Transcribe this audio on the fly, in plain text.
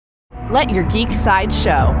Let your geek side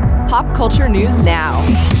show. Pop culture news now.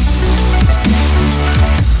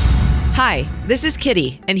 Hi, this is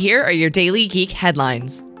Kitty, and here are your daily geek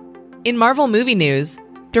headlines. In Marvel movie news,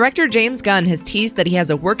 director James Gunn has teased that he has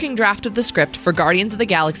a working draft of the script for Guardians of the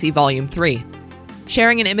Galaxy Volume 3.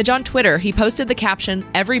 Sharing an image on Twitter, he posted the caption,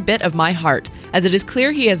 "Every bit of my heart," as it is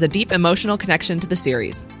clear he has a deep emotional connection to the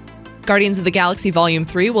series. Guardians of the Galaxy Volume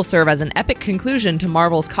 3 will serve as an epic conclusion to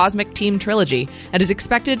Marvel's Cosmic Team trilogy and is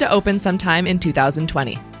expected to open sometime in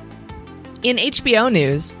 2020. In HBO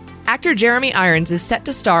news, actor Jeremy Irons is set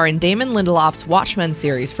to star in Damon Lindelof's Watchmen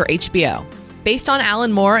series for HBO. Based on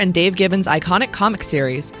Alan Moore and Dave Gibbons' iconic comic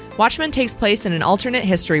series, Watchmen takes place in an alternate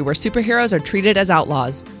history where superheroes are treated as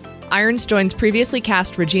outlaws. Irons joins previously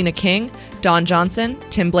cast Regina King, Don Johnson,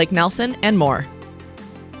 Tim Blake Nelson, and more.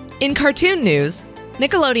 In cartoon news,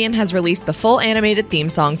 Nickelodeon has released the full animated theme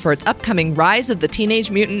song for its upcoming Rise of the Teenage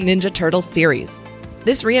Mutant Ninja Turtles series.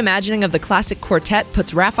 This reimagining of the classic quartet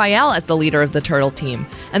puts Raphael as the leader of the Turtle team,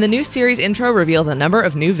 and the new series intro reveals a number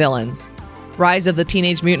of new villains. Rise of the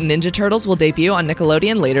Teenage Mutant Ninja Turtles will debut on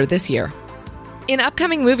Nickelodeon later this year. In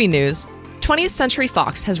upcoming movie news, 20th Century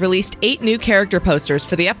Fox has released 8 new character posters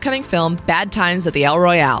for the upcoming film Bad Times at the El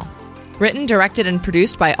Royale. Written, directed, and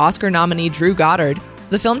produced by Oscar nominee Drew Goddard,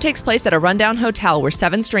 the film takes place at a rundown hotel where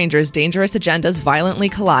 7 strangers' dangerous agendas violently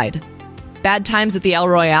collide. Bad Times at the El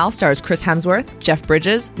Royale stars Chris Hemsworth, Jeff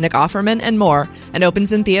Bridges, Nick Offerman, and more, and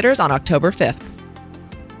opens in theaters on October 5th.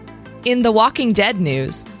 In The Walking Dead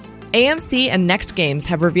news, AMC and Next Games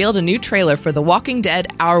have revealed a new trailer for The Walking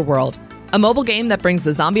Dead: Our World, a mobile game that brings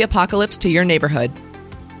the zombie apocalypse to your neighborhood.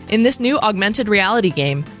 In this new augmented reality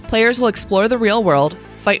game, players will explore the real world,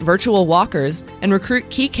 fight virtual walkers, and recruit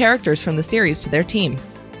key characters from the series to their team.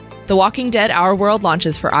 The Walking Dead: Our World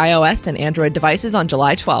launches for iOS and Android devices on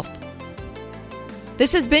July 12th.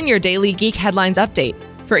 This has been your Daily Geek Headlines Update.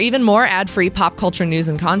 For even more ad-free pop culture news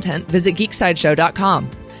and content, visit geeksideshow.com.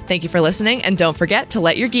 Thank you for listening, and don't forget to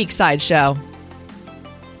let your geek side show.